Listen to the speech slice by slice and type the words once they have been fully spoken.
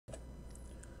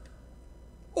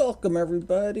Welcome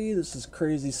everybody, this is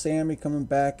Crazy Sammy coming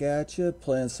back at you,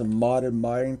 playing some modded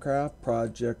Minecraft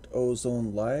Project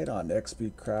Ozone Light on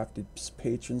XP Crafted's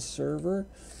patron server.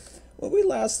 When we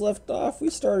last left off, we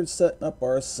started setting up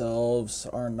ourselves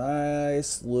our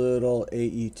nice little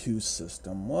AE2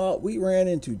 system. Well, we ran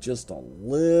into just a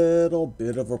little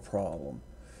bit of a problem.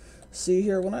 See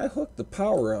here, when I hooked the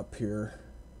power up here,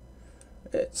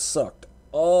 it sucked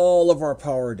all of our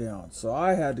power down. So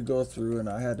I had to go through and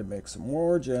I had to make some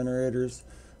more generators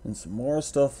and some more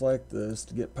stuff like this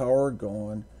to get power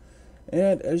going.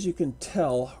 And as you can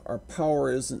tell, our power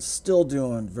isn't still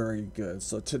doing very good.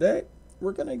 So today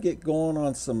we're going to get going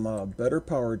on some better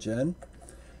power gen.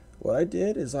 What I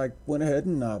did is I went ahead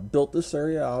and built this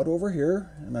area out over here,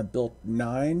 and I built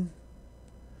 9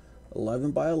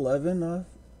 11 by 11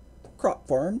 crop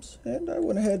farms, and I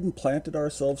went ahead and planted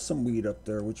ourselves some wheat up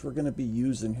there, which we're going to be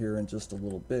using here in just a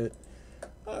little bit.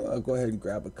 I'll go ahead and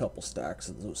grab a couple stacks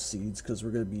of those seeds because we're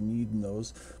going to be needing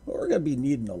those, but we're going to be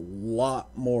needing a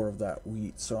lot more of that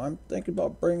wheat. So I'm thinking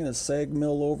about bringing a sag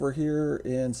mill over here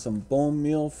and some bone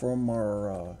meal from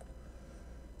our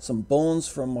some bones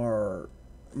from our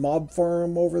mob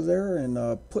farm over there,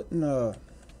 and putting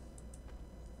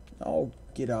I'll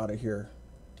get out of here.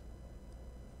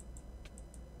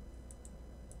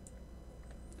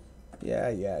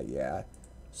 Yeah.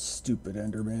 Stupid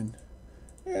Enderman.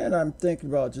 And I'm thinking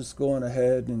about just going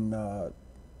ahead and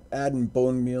adding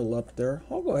bone meal up there.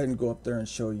 I'll go ahead and go up there and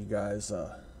show you guys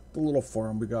the little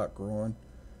farm we got growing.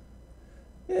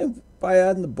 And by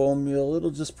adding the bone meal, it'll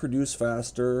just produce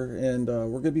faster, and we're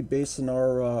going to be basing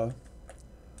our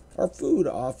food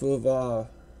off of, or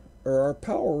our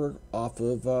power off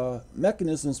of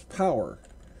Mekanism's power.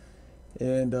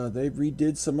 And they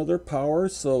redid some of their power,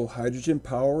 so hydrogen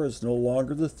power is no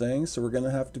longer the thing, so we're going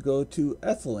to have to go to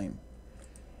ethylene.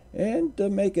 And to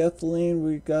make ethylene,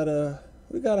 we gotta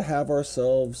have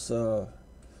ourselves a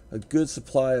good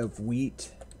supply of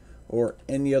wheat or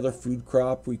any other food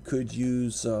crop. We could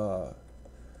use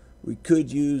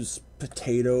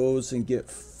potatoes and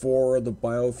get 4 of the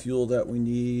biofuel that we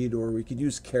need, or we could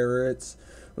use carrots.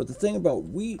 But the thing about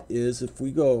wheat is, if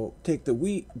we go take the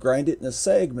wheat, grind it in a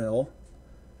sag mill,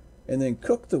 and then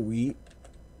cook the wheat,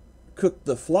 cook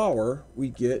the flour, we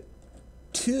get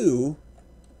 2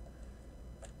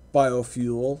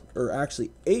 biofuel, or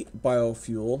actually 8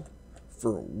 biofuel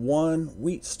for 1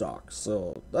 wheat stalk.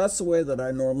 So that's the way that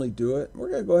I normally do it. We're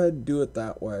going to go ahead and do it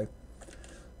that way.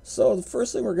 So the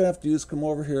first thing we're going to have to do is come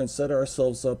over here and set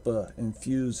ourselves up a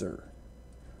infuser.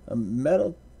 A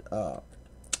metal...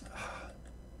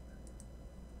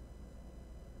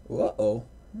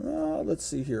 let's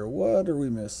see here. What are we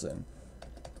missing?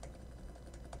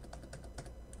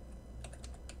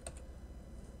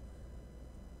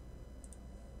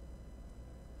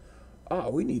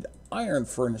 We need iron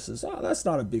furnaces. That's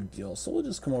not a big deal. So we'll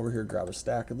just come over here, grab a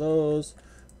stack of those.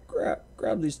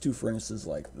 Grab these 2 furnaces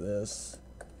like this.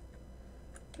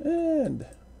 And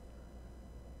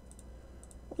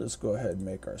we'll just go ahead and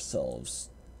make ourselves...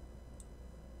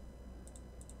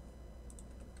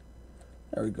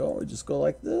 There we go. We just go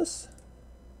like this.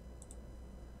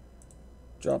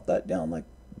 Drop that down like...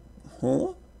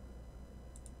 Huh?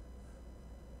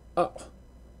 Oh.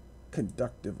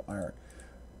 Conductive iron.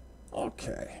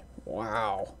 Okay.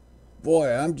 Wow.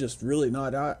 Boy, I'm just really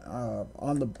not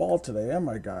on the ball today, am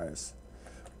I, guys?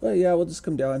 But yeah, we'll just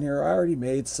come down here. I already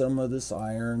made some of this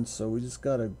iron, so we just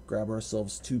gotta grab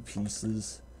ourselves 2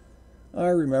 pieces. I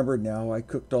remember now. I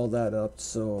cooked all that up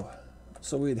so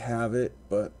we'd have it,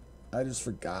 but I just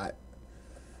forgot.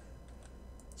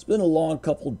 It's been a long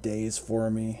couple days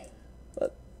for me.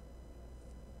 But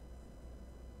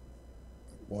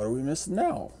what are we missing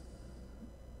now?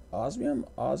 Osmium.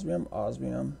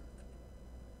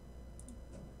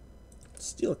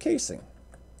 Steel casing.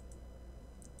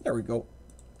 There we go.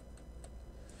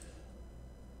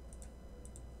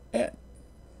 And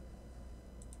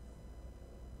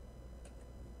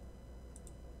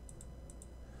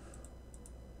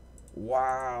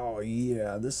wow,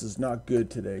 yeah, this is not good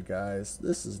today, guys.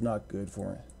 This is not good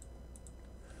for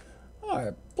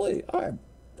me.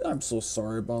 I'm so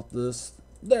sorry about this.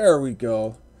 There we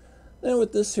go. Then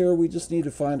with this here, we just need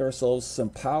to find ourselves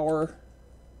some power.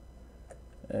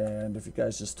 And if you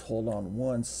guys just hold on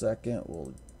 1 second,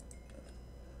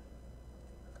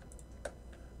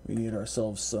 we need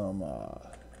ourselves some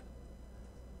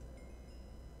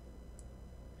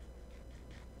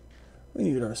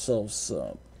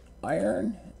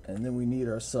iron, and then we need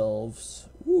ourselves,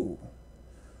 we're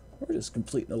just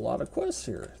completing a lot of quests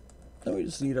here. Then we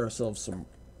just need ourselves some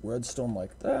redstone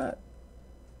like that,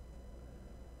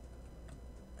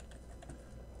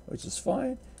 which is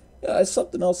fine. Yeah,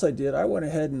 something else I did. I went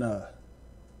ahead and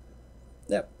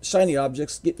yeah, shiny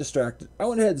objects, get distracted. I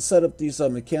went ahead and set up these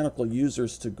mechanical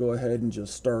users to go ahead and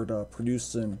just start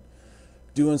producing,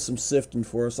 doing some sifting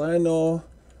for us. I know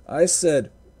I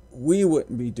said we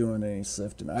wouldn't be doing any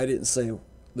sifting. I didn't say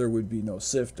there would be no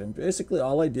sifting. Basically,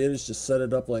 all I did is just set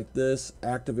it up like this,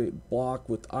 activate block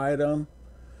with item,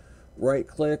 right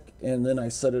click, and then I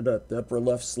set it at the upper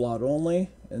left slot only.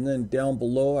 And then down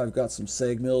below, I've got some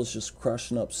sag mills just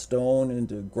crushing up stone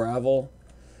into gravel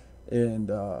and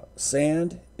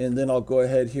sand. And then I'll go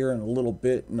ahead here in a little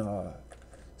bit and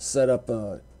set up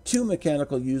two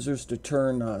mechanical users to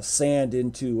turn sand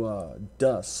into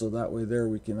dust, so that way there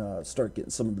we can start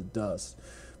getting some of the dust.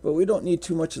 But we don't need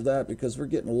too much of that because we're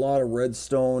getting a lot of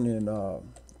redstone and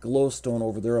glowstone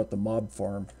over there at the mob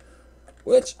farm,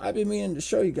 which I've been meaning to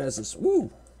show you guys this.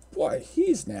 Woo, boy,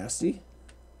 he's nasty.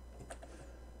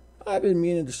 I've been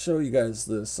meaning to show you guys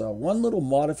this. One little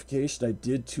modification I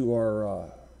did to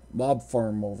our mob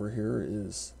farm over here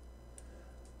is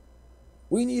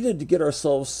we needed to get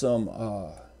ourselves some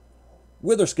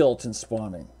wither skeletons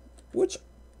spawning, which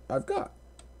I've got.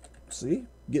 See,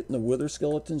 getting the wither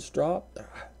skeletons drop.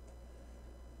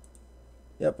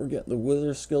 Yep, we're getting the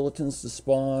wither skeletons to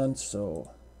spawn. So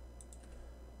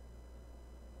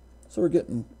we're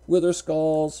getting wither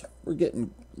skulls. We're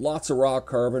getting lots of raw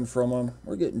carbon from them.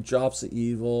 We're getting drops of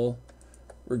evil.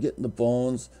 We're getting the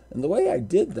bones. And the way I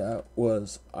did that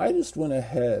was I just went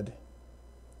ahead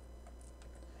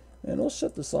and we'll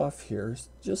shut this off here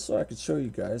just so I could show you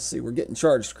guys. See, we're getting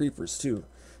charged creepers too.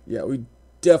 Yeah, we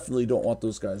definitely don't want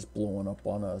those guys blowing up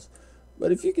on us.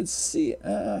 But if you can see,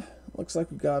 looks like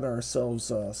we got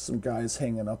ourselves some guys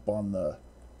hanging up on the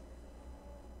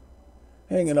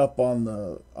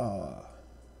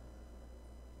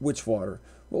witch water.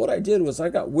 But what I did was I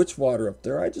got witch water up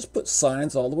there. I just put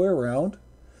signs all the way around,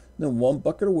 then one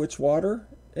bucket of witch water,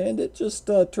 and it just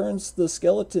turns the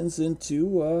skeletons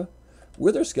into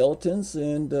wither skeletons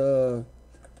and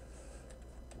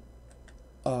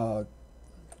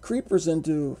creepers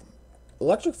into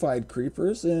electrified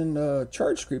creepers and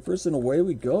charged creepers, and away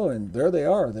we go. And there they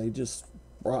are. They just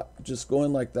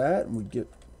going like that, and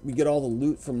we get all the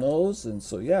loot from those. And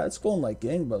so yeah, it's going like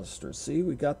gangbusters. See,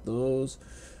 we got those,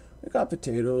 we got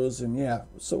potatoes, and yeah,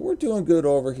 so we're doing good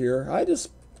over here. I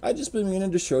just been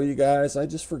meaning to show you guys. I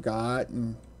just forgot,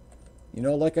 and you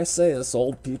know, like I say, us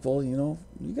old people, you know,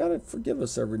 you gotta forgive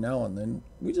us every now and then.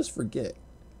 We just forget.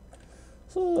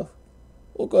 So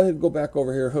we'll go ahead and go back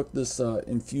over here, hook this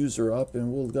infuser up,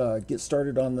 and we'll get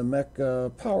started on the mech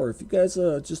power. If you guys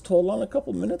just hold on a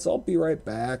couple minutes, I'll be right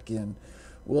back, and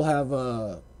we'll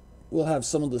have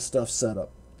some of the stuff set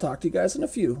up. Talk to you guys in a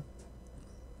few.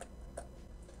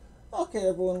 Okay,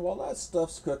 everyone, while that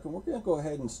stuff's cooking, we're going to go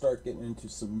ahead and start getting into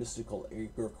some mystical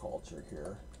agriculture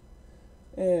here.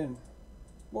 And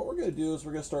what we're going to do is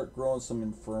we're going to start growing some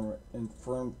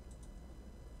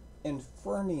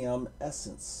Infernium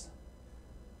essence.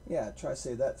 Yeah, try to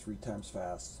say that 3 times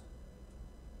fast.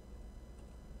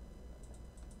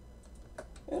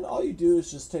 And all you do is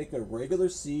just take a regular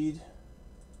seed,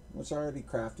 which I already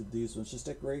crafted these ones. Just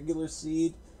take a regular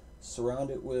seed, surround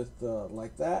it with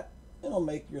like that, and it'll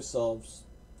make yourselves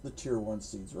the tier 1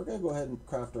 seeds. We're going to go ahead and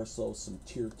craft ourselves some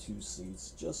tier 2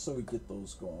 seeds just so we get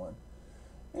those going.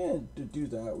 And to do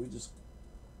that,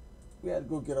 we had to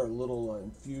go get our little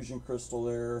infusion crystal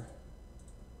there.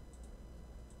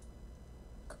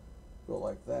 Go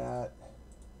like that.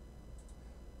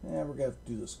 And we're going to have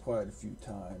to do this quite a few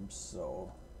times,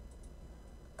 so.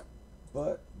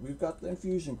 But we've got the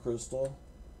infusion crystal,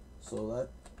 so that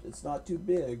it's not too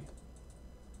big.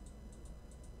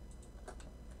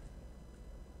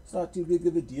 It's not too big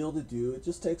of a deal to do. It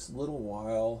just takes a little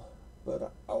while.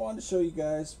 But I wanted to show you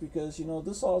guys because, you know,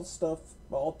 this all stuff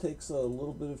all takes a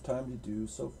little bit of time to do.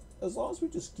 So as long as we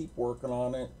just keep working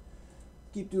on it,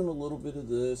 keep doing a little bit of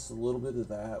this, a little bit of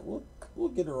that, we'll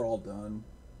get her all done.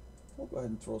 We'll go ahead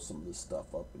and throw some of this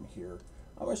stuff up in here.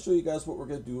 I'm going to show you guys what we're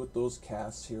going to do with those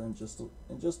casts here in just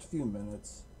a few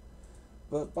minutes.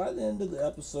 But by the end of the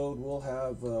episode, we'll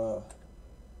have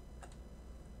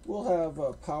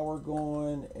power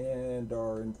going and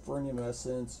our Infernium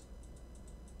essence.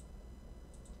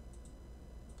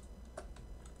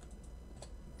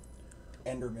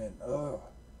 Enderman. Ugh.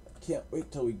 I can't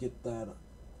wait till we get that.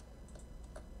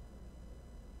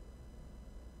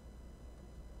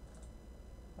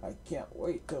 I can't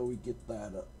wait till we get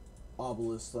that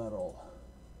obelisk that'll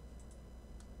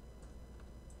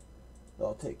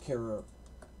take care of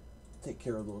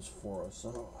those for us.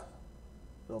 Oh,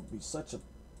 they'll be such a.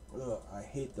 Ugh, I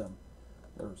hate them.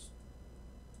 They're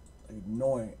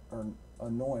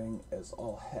annoying as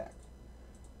all heck.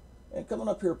 And coming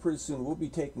up here pretty soon, we'll be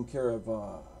taking care of,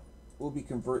 we'll be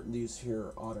converting these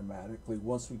here automatically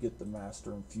once we get the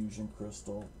master infusion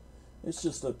crystal. It's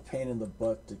just a pain in the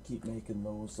butt to keep making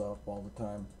those up all the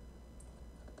time.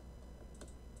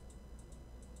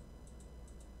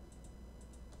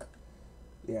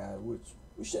 Yeah, which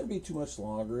we shouldn't be too much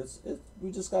longer.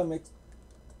 We just gotta make,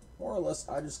 more or less,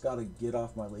 I just gotta get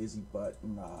off my lazy butt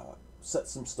and set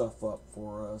some stuff up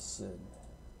for us, and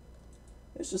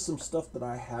it's just some stuff that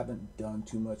I haven't done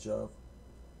too much of.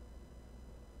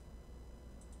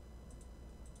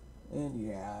 And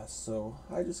yeah, so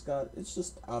it's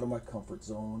just out of my comfort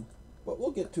zone, but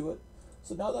we'll get to it.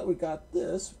 So now that we got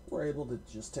this, we're able to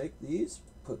just take these,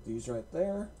 put these right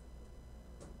there,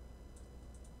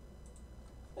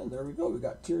 and there we go. We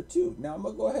got tier 2. Now I'm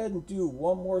gonna go ahead and do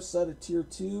one more set of tier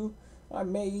 2. I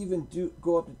may even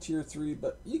go up to tier 3,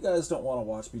 but you guys don't want to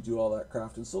watch me do all that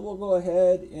crafting, so we'll go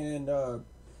ahead and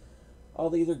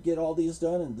I'll either get all these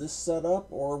done in this setup,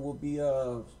 or we'll be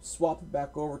swapping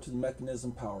back over to the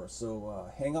Mekanism power.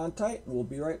 So hang on tight, and we'll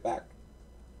be right back.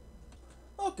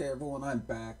 Okay, everyone, I'm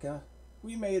back.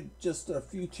 We made just a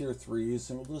few tier 3s,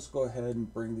 and we'll just go ahead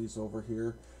and bring these over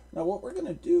here. Now what we're going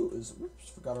to do is, oops,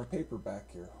 forgot our paper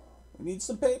back here. We need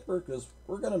some paper because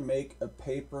we're going to make a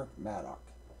paper mattock.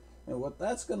 And what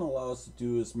that's going to allow us to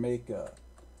do is make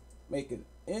an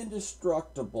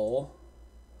indestructible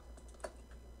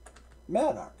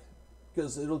mattock,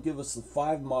 because it'll give us the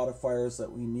 5 modifiers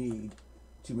that we need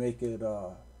to make it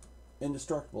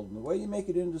indestructible. And the way you make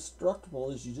it indestructible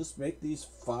is you just make these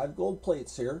 5 gold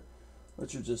plates here,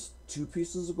 which are just 2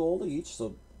 pieces of gold each,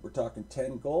 so we're talking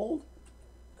 10 gold.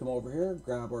 Come over here,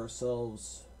 grab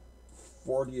ourselves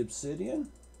 40 obsidian,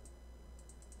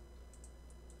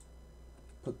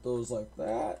 put those like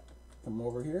that. Come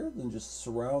over here, then just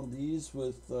surround these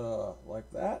with like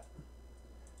that,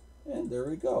 and there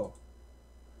we go.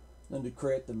 Then to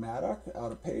create the mattock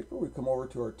out of paper, we come over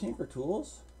to our tinker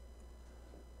tools,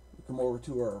 we come over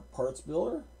to our parts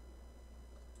builder,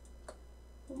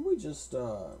 and we just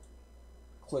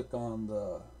click on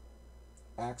the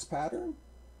axe pattern,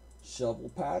 shovel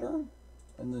pattern,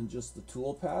 and then just the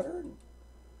tool pattern,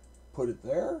 put it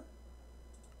there,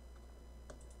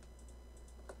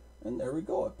 and there we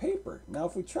go, a paper. Now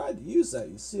if we tried to use that,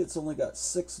 you see it's only got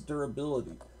 6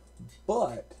 durability,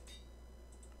 but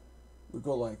we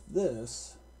go like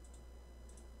this,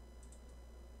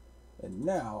 and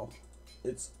now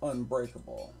it's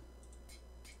unbreakable.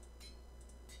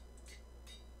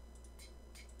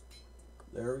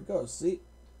 There we go, see,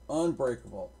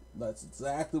 unbreakable. That's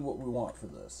exactly what we want for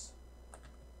this.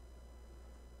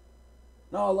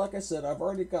 Now, like I said, I've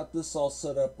already got this all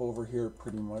set up over here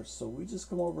pretty much, so we just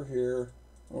come over here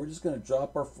and we're just going to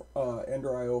drop our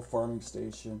EnderIO farming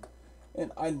station.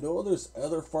 And I know there's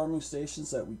other farming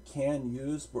stations that we can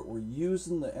use, but we're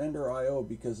using the EnderIO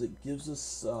because it gives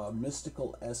us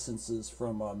mystical essences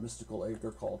from mystical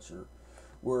agriculture,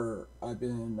 where I've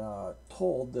been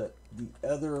told that the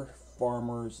other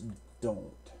farmers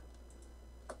don't.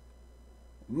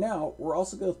 Now, we're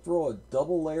also going to throw a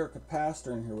double layer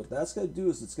capacitor in here. What that's going to do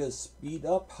is it's going to speed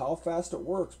up how fast it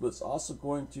works, but it's also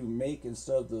going to make,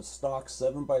 instead of the stock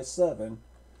 7x7,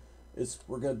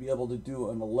 we're going to be able to do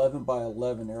an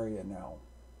 11x11 area now.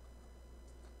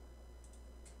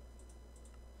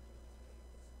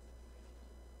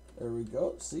 There we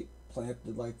go. See,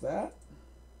 planted like that.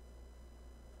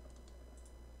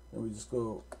 And we just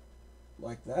go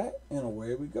like that, and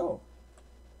away we go.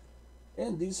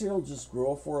 And these here will just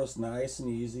grow for us nice and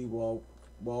easy while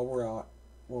we're out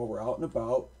and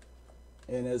about.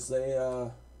 And as they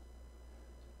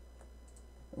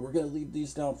we're going to leave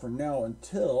these down for now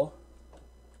until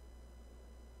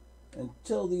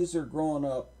these are growing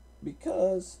up,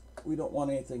 because we don't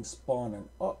want anything spawning.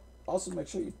 Oh, also make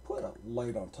sure you put a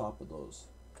light on top of those,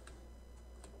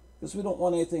 because we don't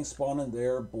want anything spawning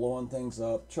there, blowing things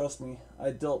up. Trust me,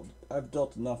 I've dealt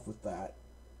enough with that.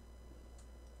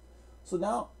 So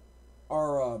now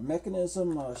our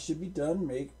mechanism should be done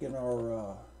making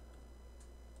our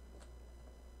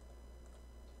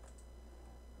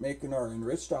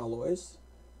enriched alloys.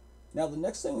 Now the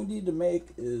next thing we need to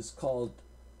make is called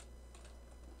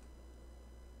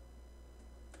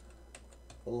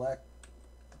electrolytic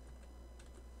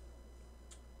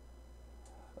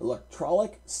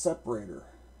separator.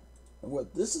 And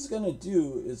what this is going to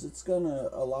do is it's going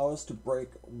to allow us to break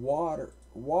water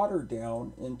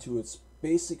down into its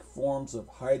basic forms of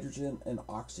hydrogen and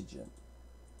oxygen,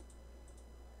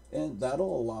 and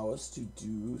that'll allow us to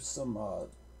do some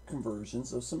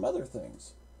conversions of some other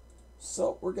things.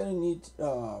 So we're going to need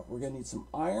some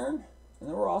iron, and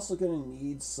then we're also going to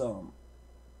need some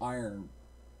iron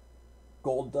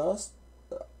gold dust,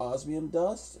 osmium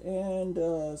dust, and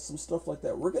some stuff like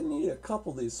that. We're going to need a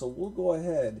couple of these, so we'll go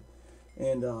ahead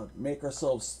and make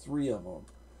ourselves 3 of them.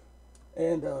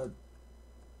 And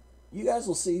you guys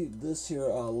will see this here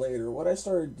later. What I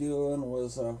started doing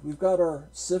was we've got our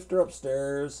sifter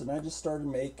upstairs, and I just started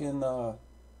making us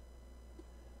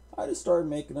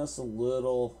a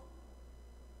little,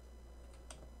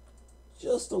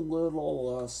 just a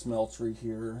little smeltery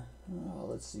here.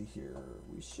 Let's see here.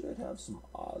 We should have some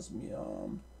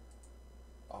osmium.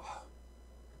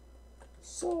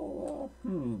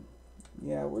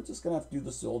 Yeah, we're just gonna have to do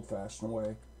this the old-fashioned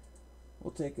way.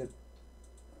 We'll take it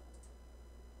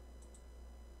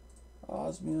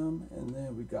osmium, and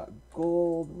then we got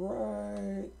gold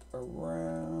right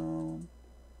around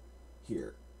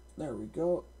here. There we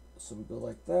go. So we go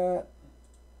like that.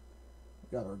 We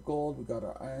got our gold, we got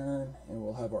our iron, and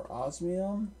we'll have our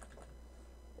osmium.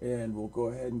 And we'll go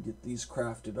ahead and get these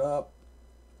crafted up.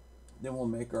 Then we'll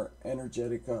make our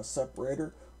energetic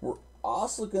separator. We're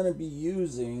also going to be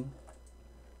using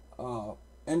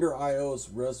EnderIO's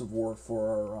reservoir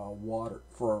for our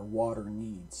water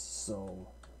needs.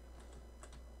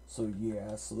 So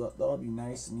yeah, so that'll be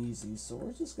nice and easy. So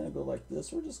we're just going to go like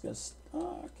this. We're just going to,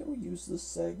 can we use this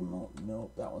segment?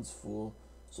 Nope, that one's full.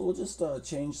 So we'll just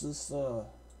change this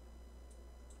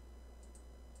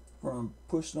from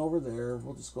pushing over there.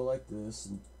 We'll just go like this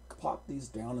and pop these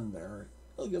down in there.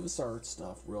 It'll give us our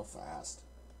stuff real fast.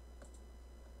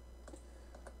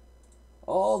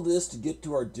 All this to get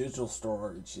to our digital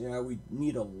storage. Yeah, we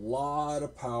need a lot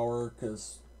of power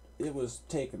because it was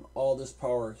taking all this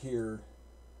power here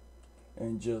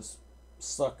and just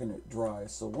sucking it dry.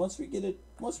 So once we get it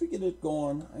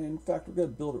going, and in fact we're gonna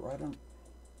build it right on.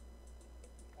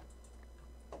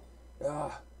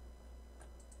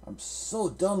 I'm so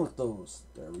done with those.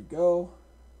 There we go.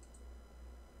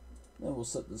 Then we'll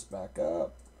set this back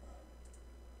up.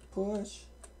 Push.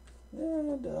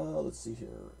 And let's see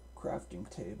here. Crafting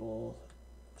table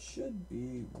should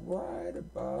be right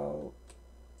about.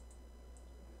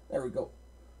 There we go.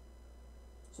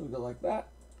 So we go like that.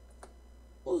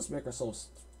 We'll just make ourselves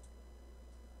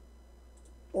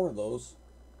 4 of those.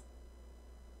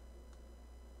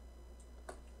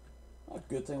 A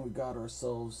good thing we got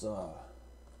ourselves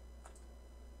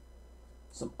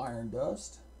some iron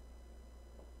dust.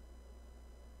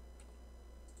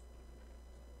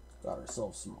 Got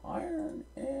ourselves some iron,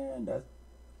 and I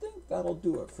think that'll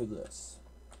do it for this.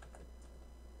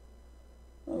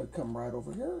 I'm gonna come right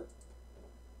over here.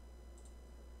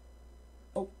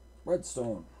 Oh,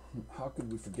 redstone. How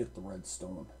could we forget the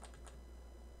redstone?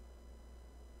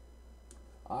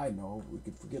 I know we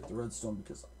could forget the redstone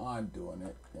because I'm doing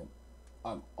it, and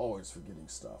I'm always forgetting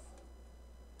stuff.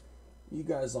 You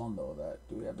guys all know that.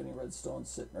 Do we have any redstone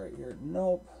sitting right here?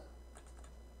 Nope.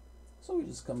 So we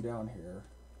just come down here.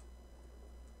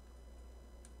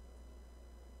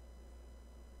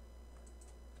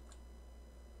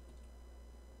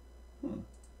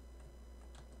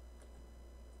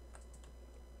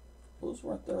 Those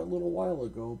weren't there a little while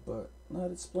ago, but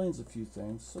that explains a few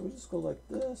things. So we just go like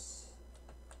this.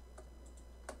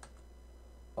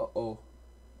 Uh-oh.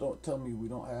 Don't tell me we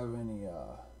don't have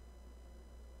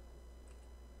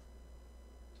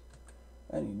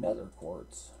any nether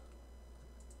quartz.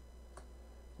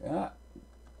 Yeah.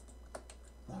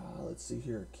 Let's see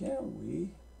here. Can we?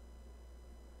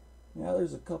 Yeah,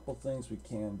 there's a couple things we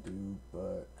can do,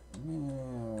 but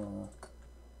yeah,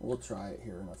 we'll try it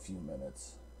here in a few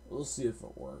minutes. We'll see if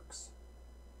it works.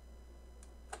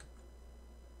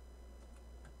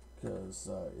 Because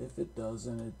if it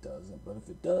doesn't, it doesn't. But if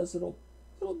it does, it'll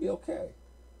be okay.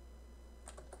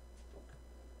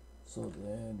 So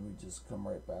then we just come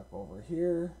right back over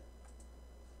here.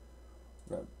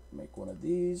 We're gonna make one of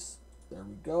these. There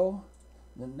we go.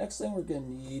 The next thing we're gonna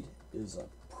need is a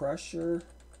pressurized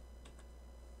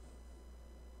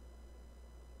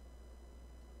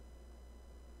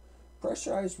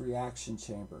reaction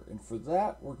chamber, and for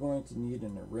that we're going to need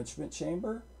an enrichment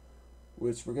chamber,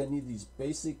 which we're going to need these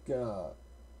basic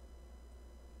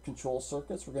control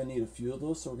circuits. We're going to need a few of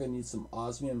those, so we're going to need some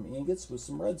osmium ingots with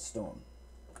some redstone.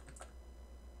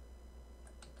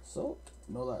 So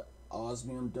you know that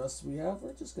osmium dust we have,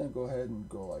 we're just going to go ahead and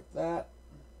go like that,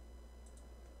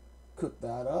 cook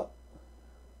that up.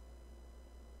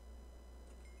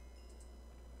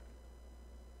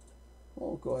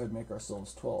 We'll go ahead and make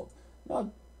ourselves 12.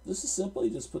 Now, this is simply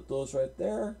just put those right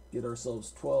there, get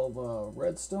ourselves 12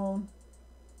 redstone,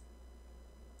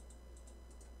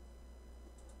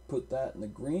 put that in the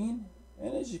green,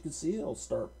 and as you can see, it'll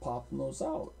start popping those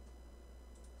out.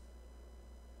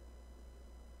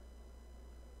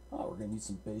 We're going to need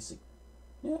some basic,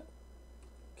 yeah,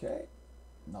 Okay,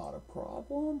 not a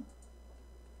problem.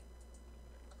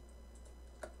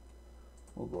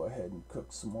 We'll go ahead and cook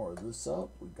some more of this up.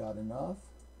 We got enough.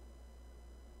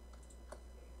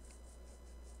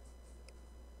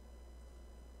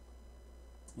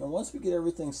 And once we get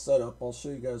everything set up, I'll show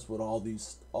you guys what all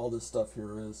this stuff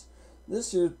here is.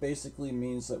 This here basically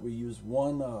means that we use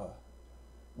one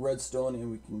redstone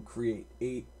and we can create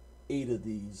eight of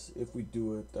these if we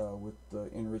do it with the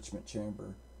enrichment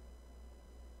chamber.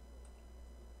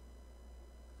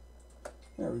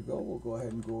 There we go. We'll go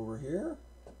ahead and go over here.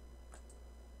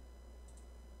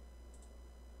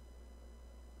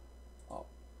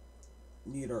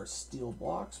 Need our steel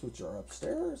blocks, which are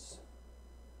upstairs.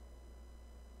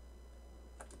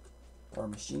 Our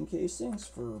machine casings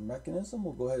for Mekanism.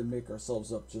 We'll go ahead and make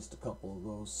ourselves up just a couple of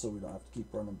those so we don't have to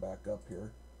keep running back up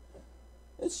here.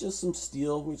 It's just some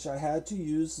steel, which I had to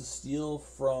use the steel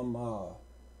from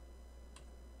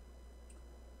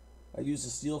I used the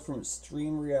steel from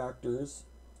Extreme Reactors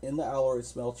in the alloy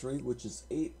smeltery, which is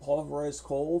 8 pulverized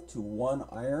coal to 1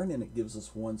 iron, and it gives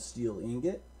us 1 steel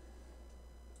ingot.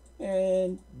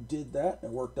 And did that,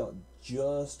 and it worked out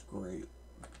just great.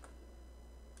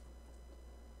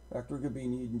 In fact, we're going to be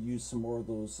needing to use some more of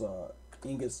those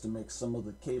ingots to make some of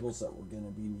the cables that we're going to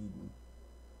be needing.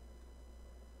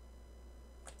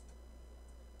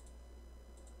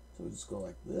 So we just go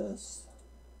like this.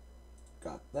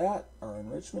 Got that, our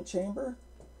enrichment chamber.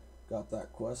 Got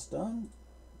that quest done.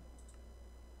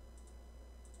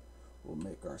 We'll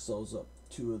make ourselves up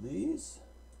 2 of these.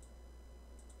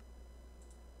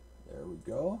 There we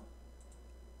go.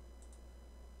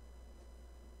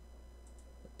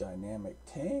 A dynamic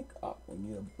tank. Oh, we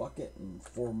need a bucket and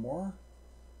 4 more.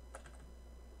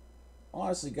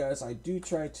 Honestly, guys, I do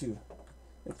try to,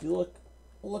 if you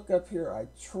look up here, I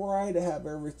try to have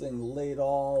everything laid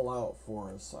all out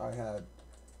for us. I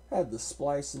had the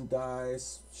splice and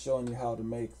dice showing you how to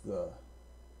make the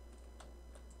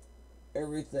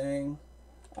everything.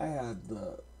 I had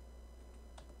the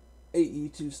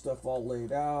AE2 stuff all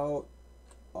laid out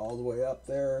all the way up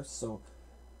there, so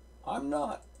I'm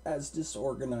not as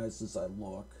disorganized as I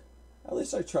look. At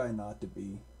least I try not to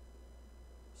be.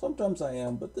 Sometimes I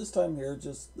am, but this time here,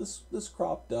 just this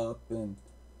cropped up and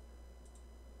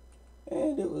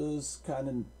it was kind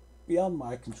of beyond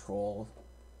my control.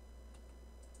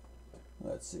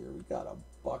 Let's see here, we got a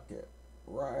bucket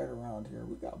right around here.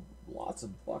 We got lots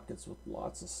of buckets with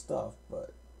lots of stuff,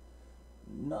 but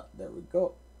not, there we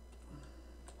go.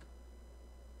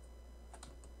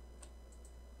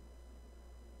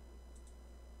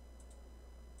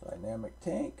 Dynamic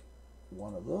tank,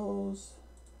 1 of those.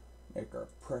 Make our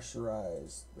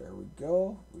pressurized, there we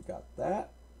go. We got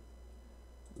that.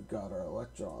 We got our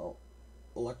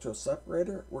electro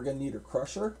separator. We're going to need a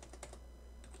crusher.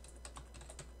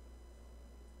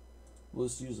 We'll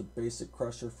just use a basic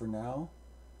crusher for now.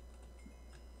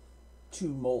 2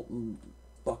 molten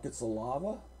buckets of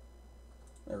lava.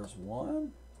 There's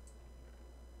 1.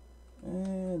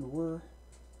 And we're...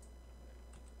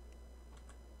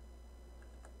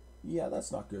 yeah,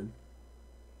 that's not good.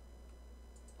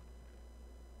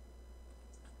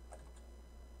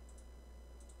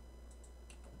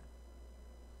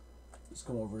 Just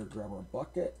come over here, grab our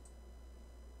bucket.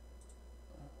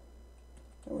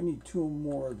 And we need 2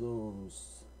 more of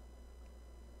those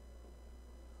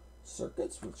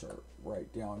circuits, which are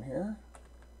right down here,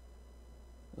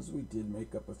 as we did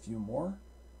make up a few more.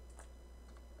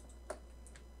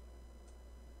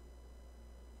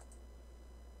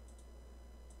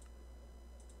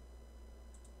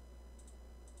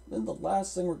 Then the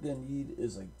last thing we're going to need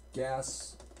is a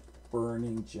gas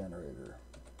burning generator.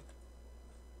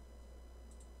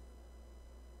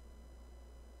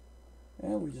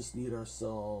 And we just need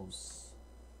ourselves,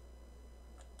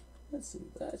 let's see,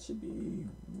 that should be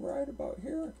right about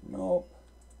here. Nope.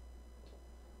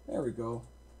 There we go.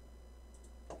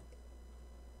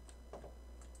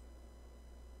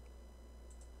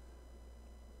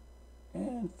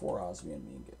 And 4 osmium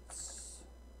ingots.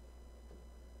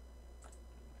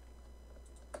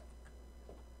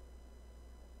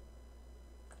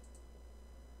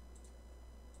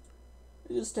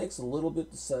 It just takes a little bit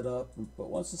to set up, but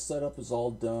once the setup is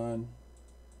all done,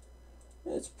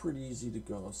 it's pretty easy to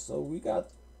go. So we got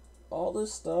all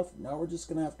this stuff. Now we're just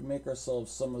gonna have to make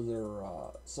ourselves some of the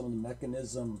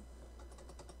Mekanism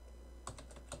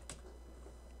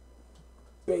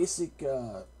basic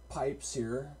pipes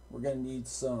here. We're gonna need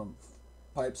some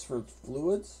pipes for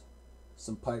fluids,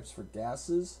 some pipes for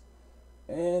gases,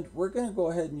 and we're gonna go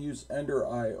ahead and use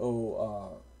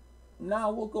EnderIO.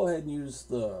 Now we'll go ahead and use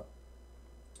the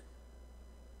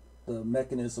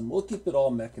Mekanism. We'll keep it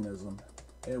all Mekanism.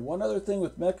 And one other thing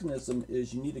with Mekanism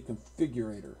is you need a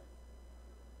configurator.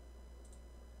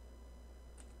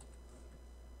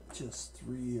 Just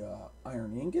 3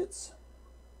 iron ingots.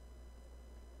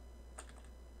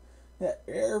 Yeah,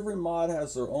 every mod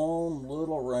has their own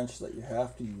little wrench that you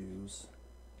have to use,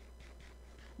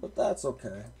 but that's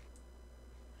okay.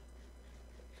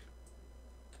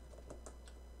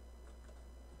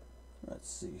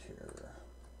 Let's see here.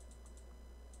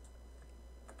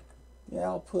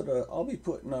 Yeah, I'll be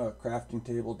putting a crafting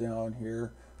table down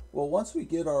here. Well, once we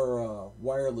get our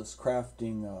wireless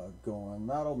crafting going,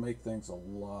 that'll make things a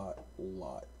lot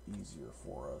easier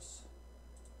for us.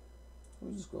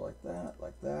 We'll just go like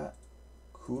that.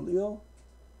 Coolio.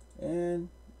 And,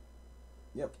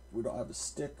 yep, we don't have a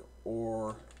stick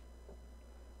or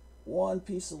one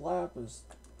piece of lapis.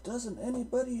 Doesn't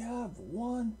anybody have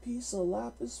one piece of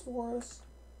lapis for us?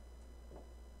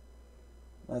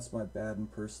 That's my bad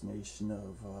impersonation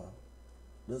of,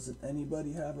 doesn't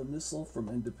anybody have a missile from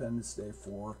Independence Day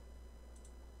 4?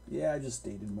 Yeah, I just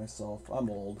dated myself. I'm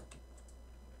old.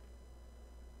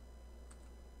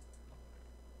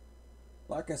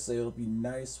 Like I say, it'll be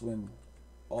nice when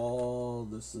all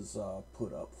this is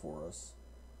put up for us.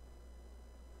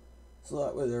 So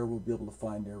that way there we'll be able to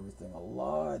find everything a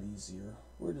lot easier.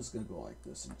 We're just going to go like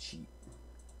this and cheat.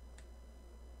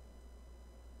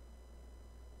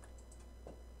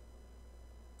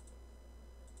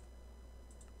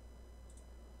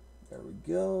 There we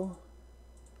go.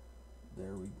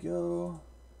 There we go.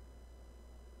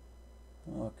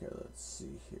 Okay, let's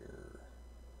see here.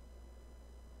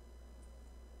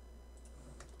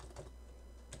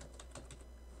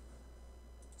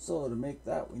 So to make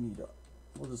that,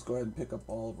 we'll just go ahead and pick up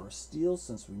all of our steel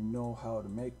since we know how to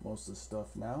make most of the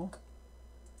stuff now.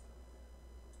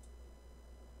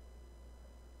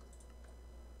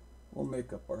 We'll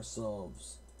make up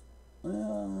ourselves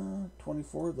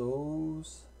 24 of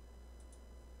those.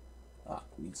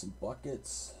 We need some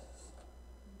buckets,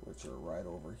 which are right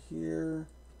over here.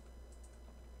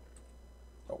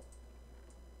 Oh,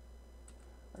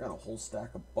 I got a whole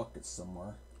stack of buckets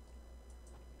somewhere.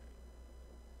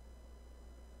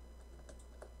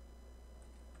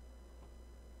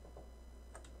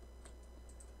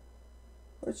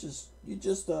 You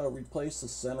just replace the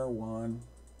center one.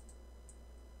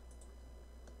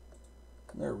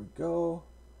 There we go.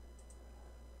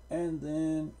 And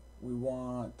then we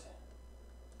want,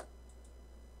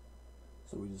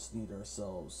 so we just need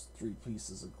ourselves 3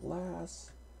 pieces of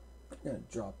glass. I'm going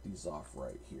to drop these off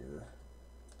right here.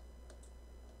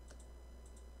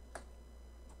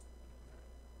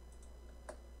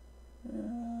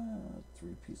 Yeah,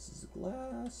 3 pieces of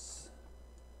glass.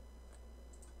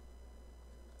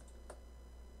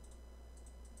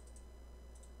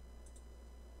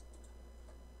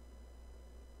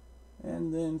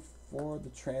 And then for the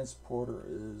transporter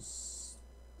is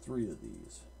 3 of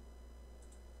these.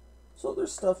 So their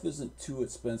stuff isn't too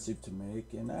expensive to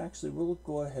make, and actually we'll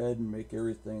go ahead and make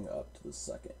everything up to the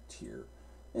 2nd tier.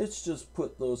 It's just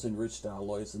put those enriched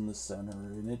alloys in the center,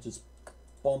 and it just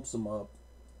bumps them up.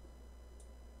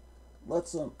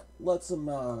 Lets them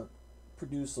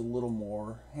produce a little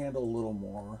more, handle a little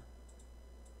more.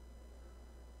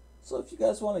 So if you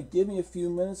guys want to give me a few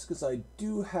minutes, because I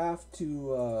do have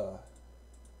to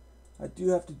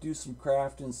do some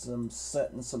crafting, some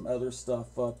setting some other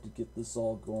stuff up to get this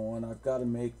all going. I've got to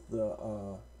make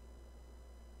the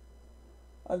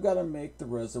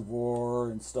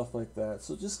reservoir and stuff like that.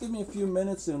 So just give me a few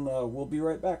minutes and we'll be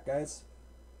right back, guys.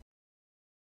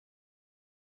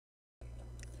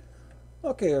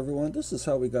 Okay everyone, this is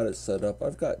how we got it set up.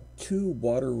 I've got 2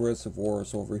 water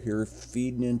reservoirs over here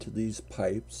feeding into these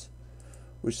pipes,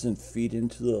 which then feed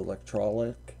into the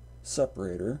electrolytic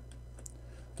separator.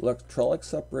 The electrolytic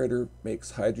separator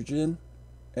makes hydrogen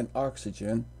and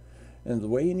oxygen, and the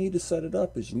way you need to set it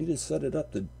up is you need to set it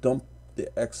up to dump the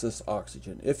excess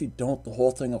oxygen. If you don't, the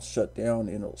whole thing will shut down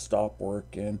and it'll stop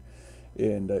working.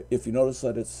 And if you notice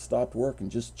that it's stopped working,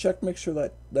 just check, make sure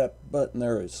that that button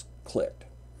there is clicked.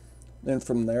 Then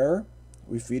from there,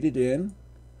 we feed it in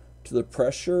to the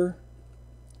pressure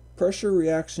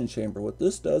reaction chamber. What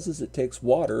this does is it takes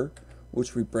water,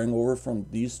 which we bring over from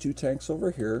these 2 tanks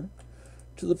over here,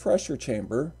 to the pressure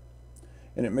chamber,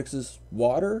 and it mixes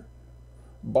water,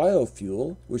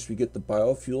 biofuel, which we get the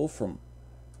biofuel from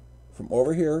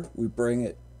over here. We bring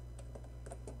it,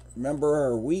 remember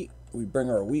our wheat, we bring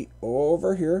our wheat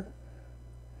over here,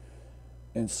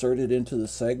 insert it into the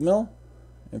sag mill,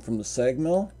 and from the sag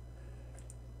mill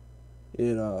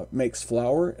it makes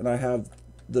flour, and I have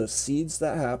the seeds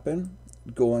that happen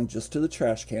going just to the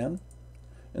trash can,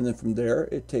 and then from there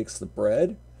it takes the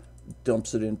bread,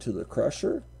 dumps it into the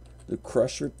crusher, The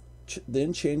crusher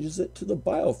then changes it to the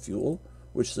biofuel,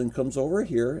 which then comes over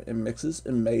here and mixes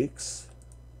and makes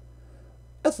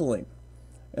ethylene.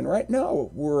 And right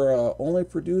now we're only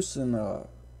producing 2,000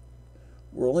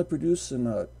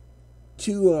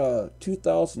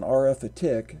 RF a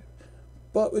tick,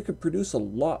 but we could produce a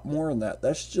lot more than that.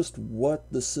 That's just what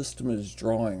the system is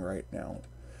drawing right now.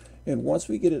 And once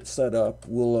we get it set up,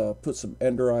 we'll put some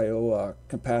EnderIO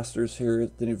capacitors here.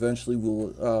 Then eventually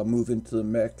we'll move into the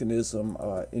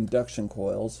Mekanism induction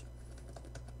coils,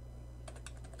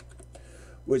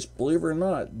 which, believe it or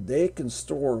not, they can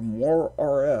store more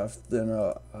RF than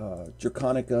a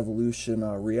Draconic Evolution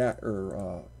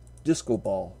disco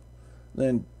ball.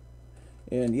 And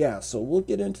yeah, so we'll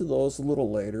get into those a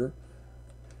little later.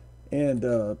 And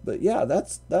but yeah,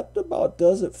 that about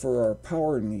does it for our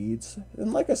power needs.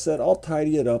 And like I said, I'll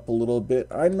tidy it up a little bit.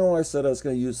 I know I said I was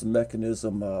going to use the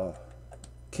Mekanism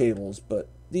cables, but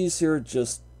these here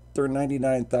just, they're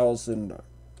 99,000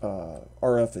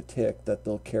 RF a tick that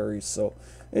they'll carry, so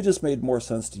it just made more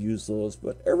sense to use those.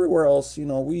 But everywhere else, you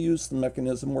know, we used the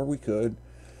Mekanism where we could.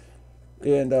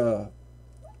 And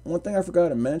one thing I forgot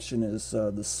to mention is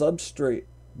the substrate.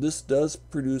 This does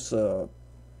produce a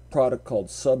product called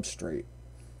substrate,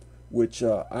 which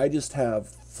I just have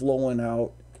flowing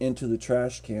out into the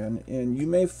trash can, and you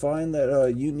may find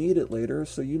that you need it later,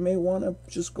 so you may want to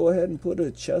just go ahead and put a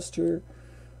chest here,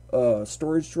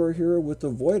 storage drawer here with a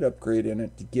void upgrade in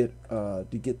it to get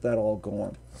that all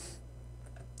going.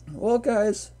 Well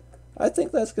guys, I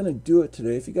think that's going to do it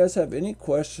today. If you guys have any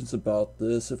questions about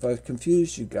this, if I've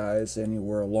confused you guys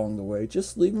anywhere along the way,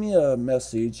 just leave me a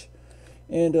message,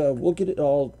 and we'll get it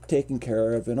all taken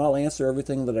care of, and I'll answer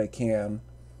everything that I can.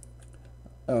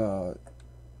 But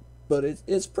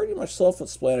it's pretty much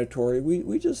self-explanatory.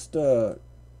 We just, I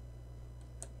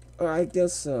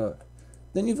guess, then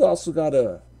you've also got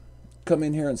to come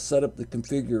in here and set up the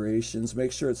configurations.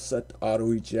 Make sure it's set to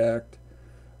auto eject.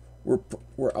 We're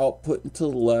outputting to the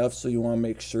left, so you want to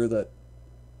make sure that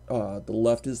the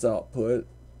left is output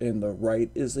and the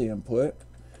right is the input.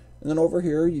 And then over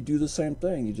here you do the same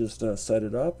thing. You just set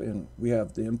it up, and we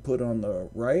have the input on the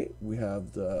right, we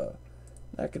have the,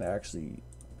 that can actually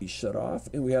be shut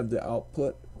off, and we have the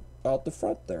output out the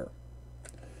front there.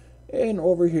 And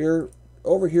over here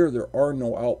there are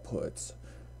no outputs.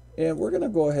 And we're gonna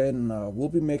go ahead and we'll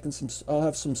be making some, I'll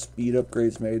have some speed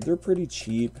upgrades made. They're pretty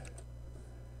cheap.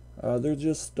 They're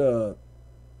just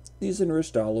these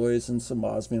enriched alloys and some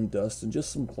osmium dust and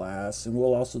just some glass, and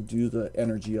we'll also do the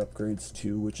energy upgrades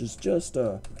too, which is just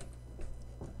some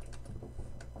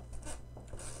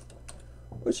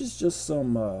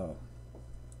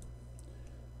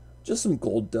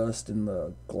gold dust in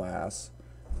the glass.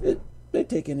 They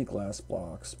take any glass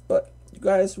blocks. But you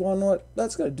guys want to know what?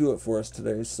 That's gonna do it for us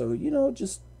today. So, you know,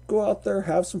 just go out there,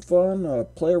 have some fun,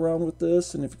 play around with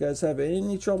this, and if you guys have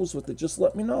any troubles with it, just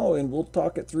let me know and we'll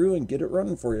talk it through and get it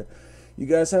running for you. You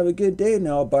guys have a good day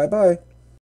now. Bye bye.